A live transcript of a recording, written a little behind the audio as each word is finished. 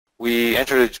We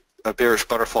entered a bearish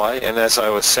butterfly, and as I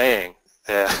was saying,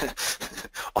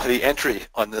 the entry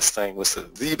on this thing was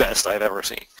the best I've ever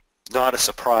seen. Not a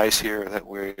surprise here that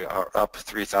we are up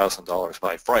 $3,000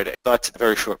 by Friday, but a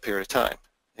very short period of time.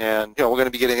 And we're going to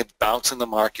be getting a bounce in the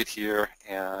market here,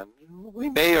 and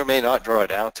we may or may not draw it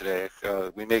down today.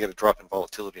 We may get a drop in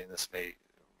volatility, and this may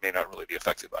not really be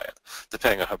affected by it,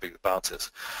 depending on how big the bounce is.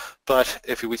 But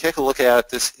if we take a look at it,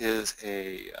 this is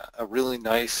a really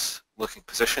nice looking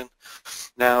position.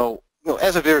 Now,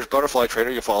 as a bearish butterfly trader,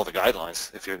 you follow the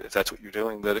guidelines if that's what you're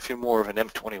doing. But if you're more of an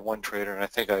M21 trader, and I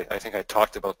think I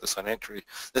talked about this on entry,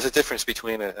 there's a difference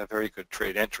between a very good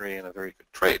trade entry and a very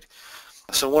good trade.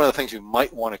 So one of the things you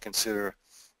might want to consider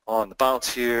on the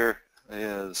bounce here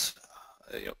is,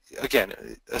 again,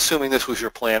 assuming this was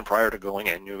your plan prior to going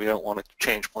in, you don't want to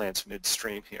change plans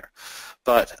midstream here.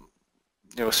 But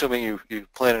assuming you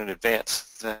plan in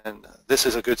advance, then this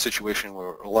is a good situation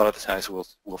where a lot of the times we'll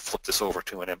flip this over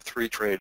to an M3 trade.